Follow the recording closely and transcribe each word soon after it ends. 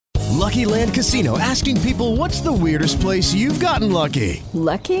Lucky Land Casino, asking people, what's the weirdest place you've gotten lucky?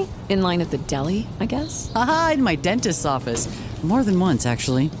 Lucky? In line at the deli, I guess? Aha, in my dentist's office. More than once,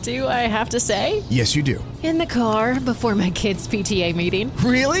 actually. Do I have to say? Yes, you do. In the car before my kids' PTA meeting.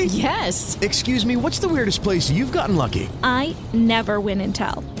 Really? Yes. Excuse me, what's the weirdest place you've gotten lucky? I never win and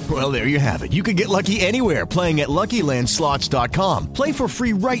tell. Well, there you have it. You can get lucky anywhere, playing at LuckyLandSlots.com. Play for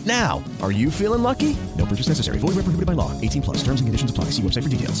free right now. Are you feeling lucky? No purchase necessary. Void where prohibited by law. 18 plus. Terms and conditions apply. See website for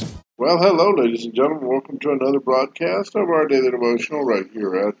details. Well, hello, ladies and gentlemen. Welcome to another broadcast of our daily devotional right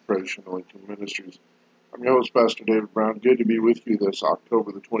here at Fresh Anointing Ministries. I'm your host, Pastor David Brown. Good to be with you this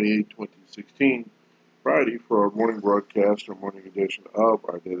October the 28th, 2016, Friday, for our morning broadcast, our morning edition of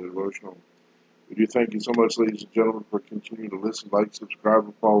our daily devotional. We do thank you so much, ladies and gentlemen, for continuing to listen, like, subscribe,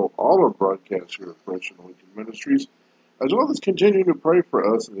 and follow all our broadcasts here at Fresh Anointing Ministries, as well as continuing to pray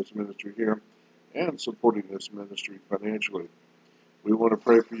for us in this ministry here and supporting this ministry financially. We want to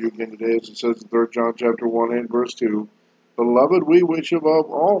pray for you again today, as it says in 3 John chapter 1 and verse 2, Beloved, we wish above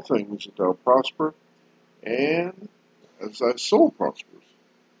all things that thou prosper, and as thy soul prospers.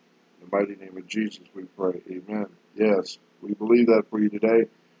 In the mighty name of Jesus we pray. Amen. Yes, we believe that for you today.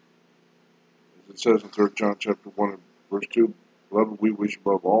 As it says in 3 John chapter 1 and verse 2, Beloved, we wish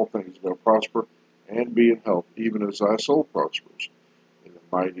above all things that thou prosper and be in health, even as thy soul prospers. In the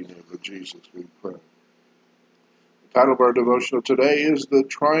mighty name of Jesus we pray. The title of our devotional today is The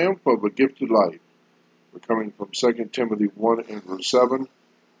Triumph of a Gifted Life. We're coming from 2 Timothy 1 and verse 7.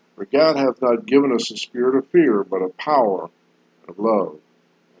 For God hath not given us a spirit of fear, but of power, and of love,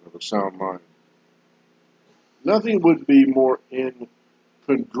 and of a sound mind. Nothing would be more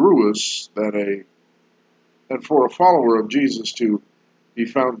incongruous than for a follower of Jesus to be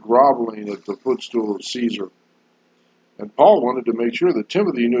found groveling at the footstool of Caesar. And Paul wanted to make sure that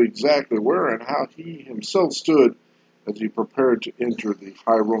Timothy knew exactly where and how he himself stood as he prepared to enter the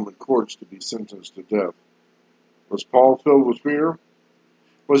high Roman courts to be sentenced to death. Was Paul filled with fear?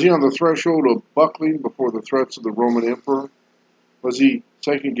 Was he on the threshold of buckling before the threats of the Roman emperor? Was he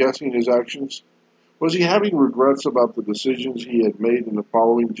second-guessing his actions? Was he having regrets about the decisions he had made in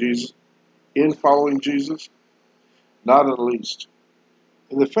following Jesus? Not in the least.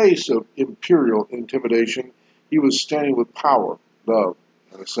 In the face of imperial intimidation, he was standing with power, love,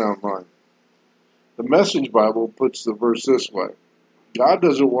 and a sound mind. The Message Bible puts the verse this way: God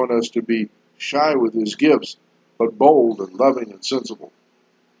doesn't want us to be shy with his gifts, but bold and loving and sensible.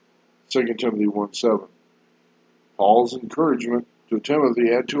 2 Timothy 1:7. Paul's encouragement to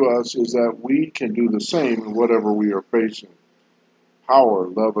Timothy and to us is that we can do the same in whatever we are facing. Power,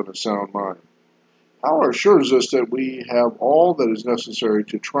 love, and a sound mind. Power assures us that we have all that is necessary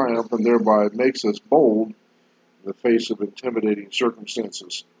to triumph and thereby makes us bold in the face of intimidating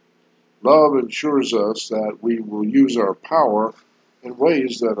circumstances. Love ensures us that we will use our power in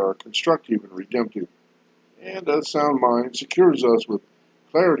ways that are constructive and redemptive. And a sound mind secures us with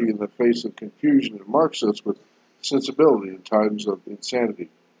clarity in the face of confusion and marks us with sensibility in times of insanity.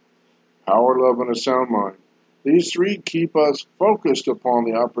 Power, love, and a sound mind. These three keep us focused upon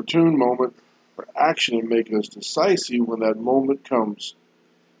the opportune moment for action and make us decisive when that moment comes.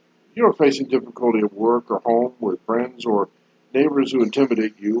 If you are facing difficulty at work or home with friends or neighbors who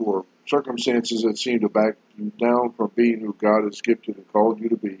intimidate you, or circumstances that seem to back you down from being who God has gifted and called you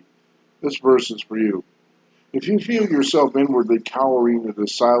to be, this verse is for you. If you feel yourself inwardly cowering into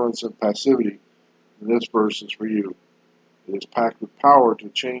silence and passivity, then this verse is for you. It is packed with power to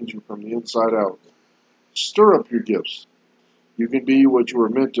change you from the inside out. Stir up your gifts. You can be what you are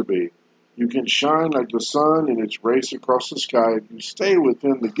meant to be. You can shine like the sun in its race across the sky if you stay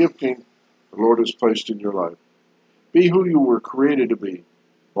within the gifting the Lord has placed in your life. Be who you were created to be,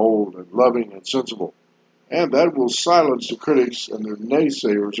 bold and loving and sensible. And that will silence the critics and their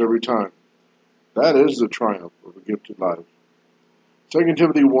naysayers every time. That is the triumph of a gifted life. 2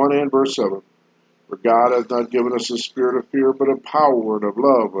 Timothy 1 and verse 7. For God hath not given us a spirit of fear, but of power and of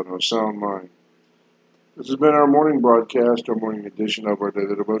love and of a sound mind. This has been our morning broadcast, our morning edition of our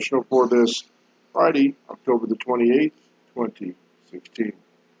daily devotional for this Friday, October the 28th, 2016.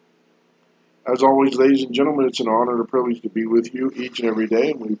 As always, ladies and gentlemen, it's an honor and a privilege to be with you each and every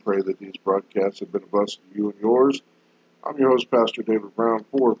day, and we pray that these broadcasts have been a blessing to you and yours. I'm your host, Pastor David Brown,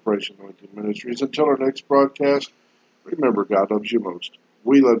 for Fresh Anointing Ministries. Until our next broadcast, remember, God loves you most.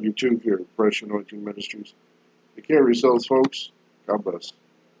 We love you too here at Fresh Anointing Ministries. Take care of yourselves, folks. God bless.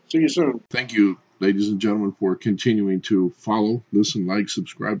 See you soon. Thank you, ladies and gentlemen, for continuing to follow, listen, like,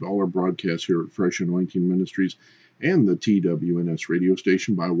 subscribe to all our broadcasts here at Fresh Anointing Ministries and the TWNS radio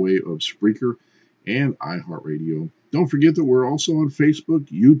station by way of Spreaker and iHeartRadio. Don't forget that we're also on Facebook,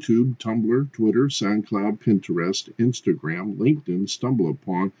 YouTube, Tumblr, Twitter, SoundCloud, Pinterest, Instagram, LinkedIn,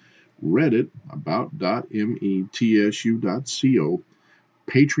 StumbleUpon, Reddit, about.metsu.co,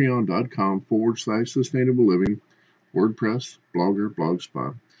 patreon.com/sustainable living, WordPress, Blogger,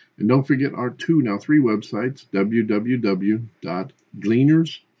 Blogspot. And don't forget our now three websites,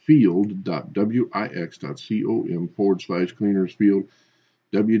 www.gleanersfield.wix.com/gleanersfield,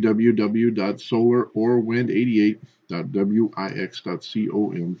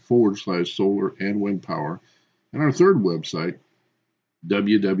 www.solarorwind88.wix.com/solar and wind power, and our third website,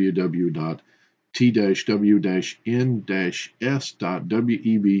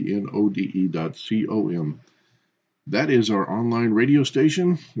 www.t-w-n-s.webnode.com. That is our online radio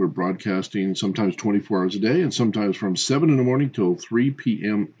station. We're broadcasting sometimes 24 hours a day and sometimes from 7 in the morning till 3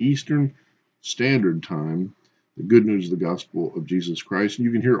 p.m. Eastern Standard Time. The good news of the gospel of Jesus Christ. And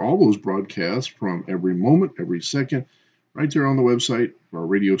you can hear all those broadcasts from every moment, every second, right there on the website. Our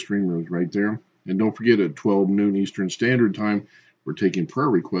radio streamer is right there. And don't forget, at 12 noon Eastern Standard Time, we're taking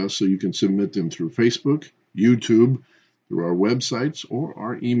prayer requests, so you can submit them through Facebook, YouTube, through our websites, or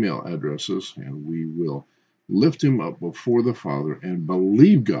our email addresses, and we will lift him up before the Father and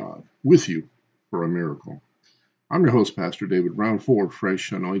believe God with you for a miracle. I'm your host, Pastor David Brown, for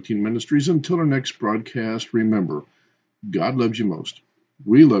Fresh Anointing Ministries. Until our next broadcast, remember, God loves you most.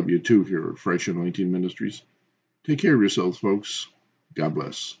 We love you too here at Fresh Anointing Ministries. Take care of yourselves, folks. God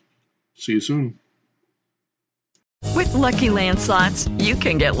bless. See you soon. With Lucky Land Slots, you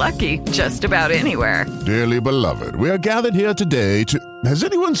can get lucky just about anywhere. Dearly beloved, we are gathered here today to... Has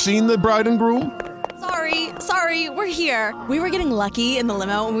anyone seen the bride and groom? Sorry, we're here. We were getting lucky in the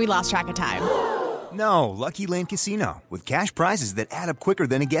limo and we lost track of time. No, Lucky Land Casino, with cash prizes that add up quicker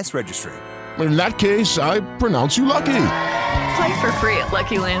than a guest registry. In that case, I pronounce you lucky. Play for free at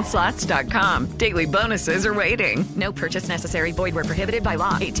LuckyLandSlots.com. Daily bonuses are waiting. No purchase necessary. Void where prohibited by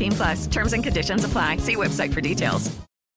law. 18+. Terms and conditions apply. See website for details.